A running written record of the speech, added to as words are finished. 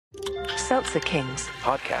Seltzer Kings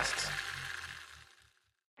podcasts.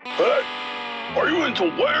 Hey, are you into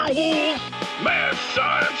werewolves, mad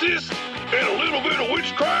scientists, and a little bit of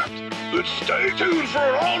witchcraft? Then stay tuned for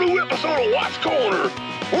an all-new episode of Watts Corner.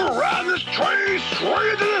 We're riding this train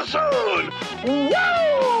straight to the sun.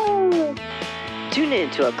 Woo! Tune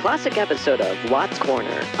in to a classic episode of Watts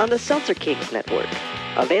Corner on the Seltzer Kings Network.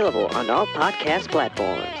 Available on all podcast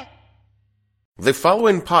platforms. The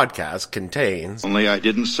following podcast contains... Only I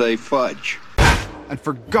didn't say fudge. And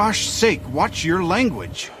for gosh sake, watch your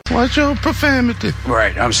language. Watch your profanity.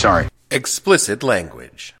 Right, I'm sorry. explicit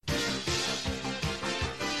language.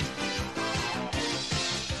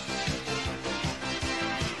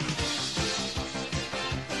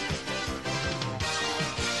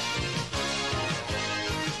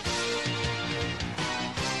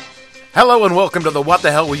 Hello and welcome to the What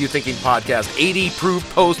the Hell Were You Thinking podcast, 80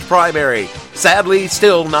 proof post-primary. Sadly,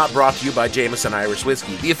 still not brought to you by Jameson Irish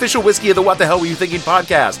Whiskey, the official whiskey of the What the Hell Were You Thinking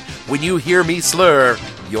podcast. When you hear me slur,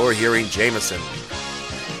 you're hearing Jameson.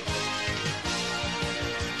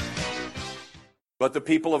 But the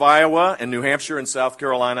people of Iowa and New Hampshire and South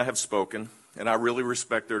Carolina have spoken, and I really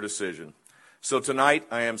respect their decision. So tonight,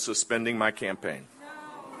 I am suspending my campaign.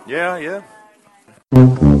 Yeah.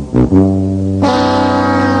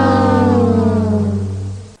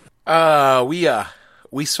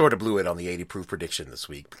 We sort of blew it on the 80 proof prediction this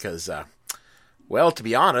week because, well, to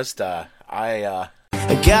be honest, I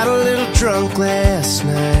got a little drunk last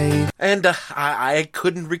night. And I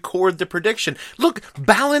couldn't record the prediction. Look,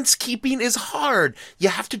 balance keeping is hard. You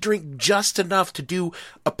have to drink just enough to do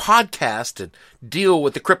a podcast and deal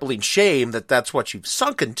with the crippling shame that that's what you've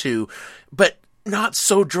sunk into, but not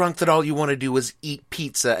so drunk that all you want to do is eat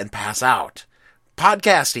pizza and pass out.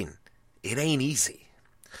 Podcasting, it ain't easy.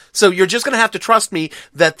 So you're just going to have to trust me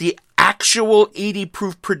that the actual 80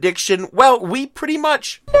 proof prediction, well, we pretty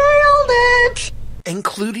much nailed it,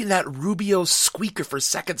 including that Rubio squeaker for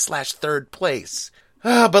second/third place.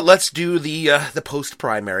 But let's do the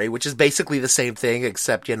post-primary, which is basically the same thing,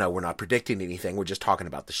 except, we're not predicting anything. We're just talking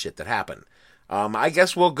about the shit that happened. I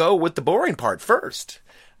guess we'll go with the boring part first.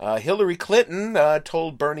 Hillary Clinton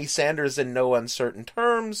told Bernie Sanders in no uncertain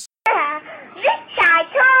terms, I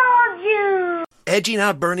told you! Edging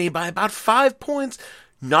out Bernie by about 5 points.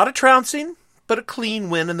 Not a trouncing, but a clean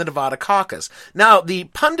win in the Nevada caucus. Now, the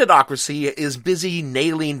punditocracy is busy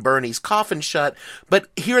nailing Bernie's coffin shut, but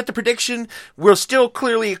here at the prediction, we'll still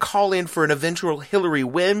clearly call in for an eventual Hillary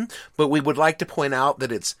win, but we would like to point out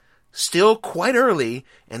that it's still quite early,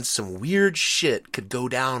 and some weird shit could go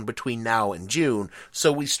down between now and June,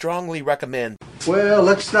 so we strongly recommend... Well,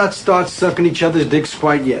 let's not start sucking each other's dicks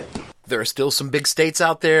quite yet. There are still some big states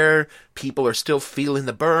out there, people are still feeling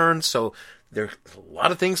the burn, so a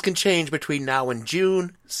lot of things can change between now and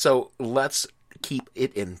June, so let's keep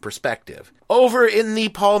it in perspective. Over in the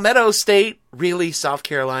Palmetto State, really, South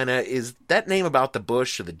Carolina, is that name about the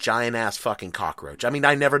bush or the giant-ass fucking cockroach? I mean,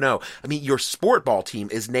 I never know. I mean, your sport ball team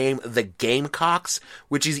is named the Gamecocks,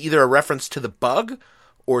 which is either a reference to the bug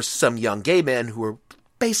or some young gay men who are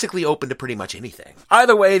basically open to pretty much anything.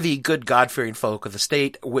 Either way, the good God-fearing folk of the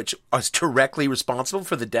state, which was directly responsible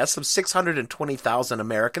for the deaths of 620,000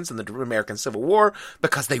 Americans in the American Civil War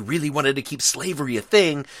because they really wanted to keep slavery a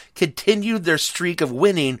thing, continued their streak of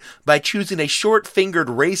winning by choosing a short-fingered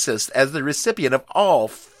racist as the recipient of all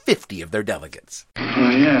 50 of their delegates.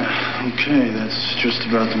 Yeah, okay, that's just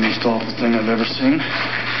about the most awful thing I've ever seen.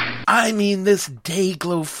 I mean, this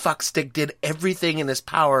Dayglow fuckstick did everything in his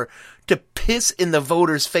power to piss in the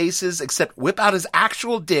voters' faces except whip out his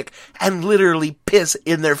actual dick and literally piss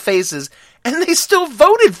in their faces, and they still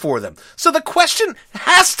voted for them. So the question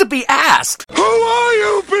has to be asked. Who are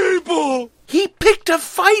you people? He picked a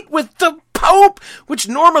fight with the Pope, which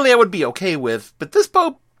normally I would be okay with, but this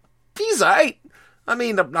Pope, he's aight. I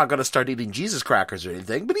mean, I'm not going to start eating Jesus crackers or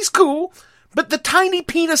anything, but he's cool. But the tiny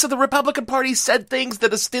penis of the Republican Party said things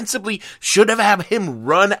that ostensibly should have had him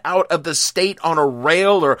run out of the state on a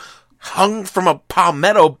rail or hung from a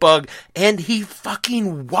palmetto bug, and he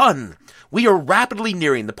fucking won. We are rapidly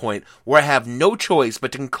nearing the point where I have no choice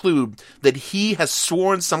but to conclude that he has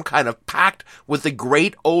sworn some kind of pact with the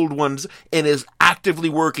great old ones and is actively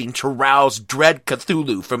working to rouse dread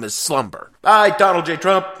Cthulhu from his slumber. I, Donald J.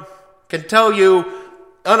 Trump, can tell you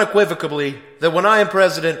unequivocally that when I am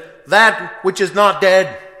president, that which is not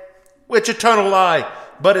dead, which eternal lie,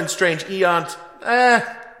 but in strange eons,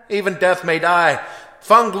 even death may die.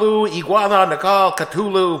 Funglu iguana nakal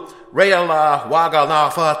Cthulhu reala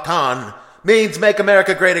waganafatan means make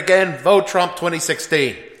America great again. Vote Trump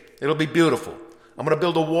 2016. It'll be beautiful. I'm going to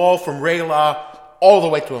build a wall from Rayla all the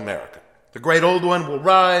way to America. The great old one will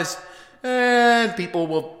rise, and people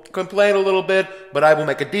will complain a little bit, but I will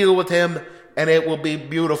make a deal with him, and it will be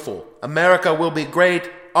beautiful. America will be great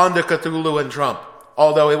under Cthulhu and Trump.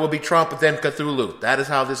 Although it will be Trump, then Cthulhu. That is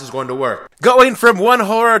how this is going to work. Going from one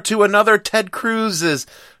horror to another, Ted Cruz is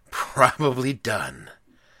probably done.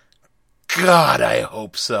 God, I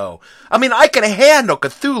hope so. I mean, I can handle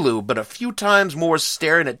Cthulhu, but a few times more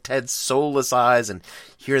staring at Ted's soulless eyes and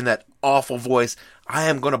hearing that awful voice, I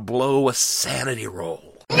am going to blow a sanity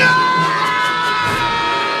roll.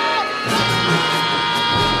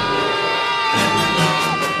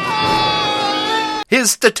 His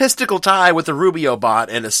statistical tie with the Rubio bot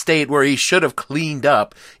in a state where he should have cleaned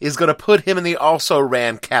up is going to put him in the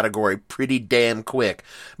also-ran category pretty damn quick.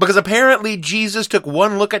 Because apparently Jesus took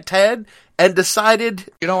one look at Ted and decided,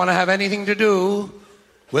 you don't want to have anything to do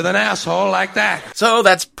with an asshole like that. So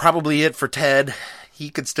that's probably it for Ted. He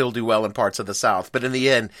could still do well in parts of the South, but in the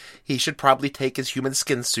end, he should probably take his human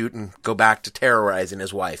skin suit and go back to terrorizing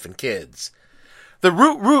his wife and kids. The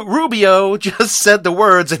Rubio just said the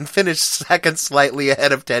words and finished second, slightly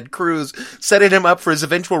ahead of Ted Cruz, setting him up for his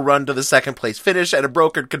eventual run to the second-place finish at a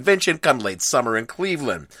brokered convention come late summer in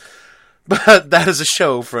Cleveland. But that is a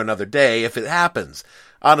show for another day if it happens.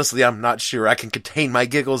 Honestly, I'm not sure I can contain my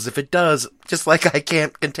giggles if it does, just like I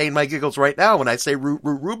can't contain my giggles right now when I say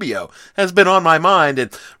Rubio has been on my mind,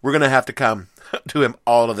 and we're going to have to come to him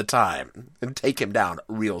all of the time and take him down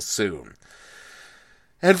real soon.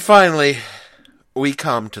 And finally, we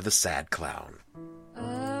come to the sad clown.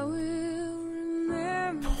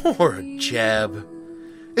 Poor Jeb.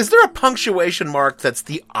 Is there a punctuation mark that's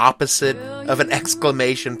the opposite of an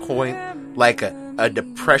exclamation point? Like a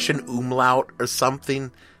depression umlaut or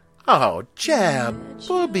something? Oh, Jeb,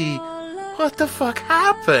 Booby, what the fuck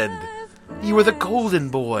happened? You were the golden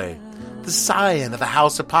boy, the scion of the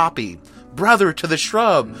House of Poppy, brother to the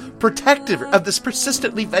shrub, protector of this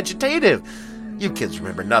persistently vegetative. You kids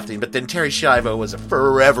remember nothing, but then Terry Schiavo was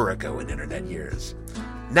forever ago in internet years.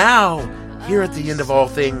 Now, here at the end of all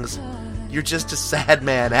things, you're just a sad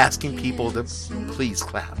man asking people to please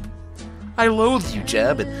clap. I loathe you,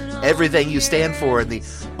 Jeb, and everything you stand for, and the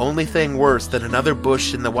only thing worse than another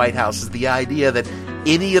Bush in the White House is the idea that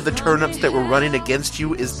any of the turnips that were running against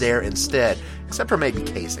you is there instead, except for maybe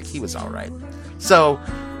Kasich. He was all right. So,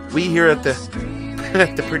 we here at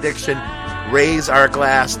the prediction raise our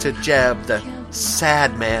glass to Jeb, the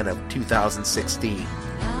sad man of 2016.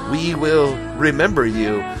 We will remember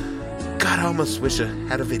you. God, I almost wish I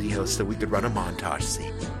had a video so we could run a montage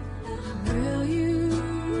scene.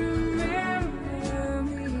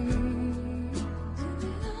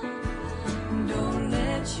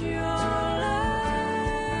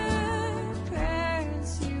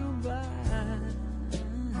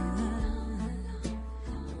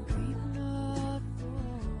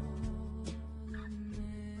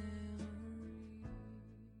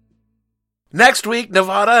 Next week,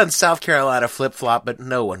 Nevada and South Carolina flip-flop, but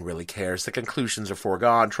no one really cares. The conclusions are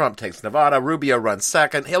foregone. Trump takes Nevada, Rubio runs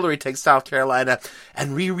second, Hillary takes South Carolina,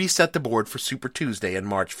 and we reset the board for Super Tuesday on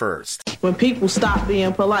March 1st. When people stop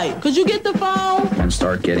being polite, could you get the phone? And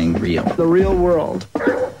start getting real. The real world.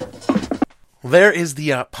 There is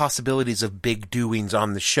the possibilities of big doings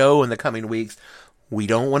on the show in the coming weeks. We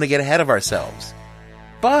don't want to get ahead of ourselves.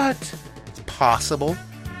 But it's possible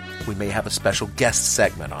we may have a special guest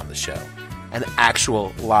segment on the show. An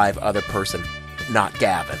actual live other person, not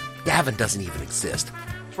Gavin. Gavin doesn't even exist.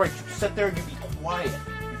 That's right, you sit there and you be quiet.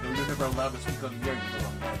 You're never allowed to speak on the air, you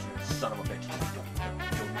little bastard, son of a bitch.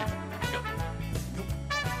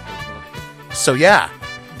 So yeah,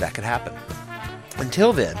 that could happen.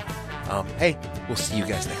 Until then, hey, we'll see you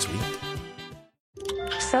guys next week.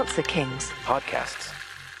 Seltzer Kings podcasts.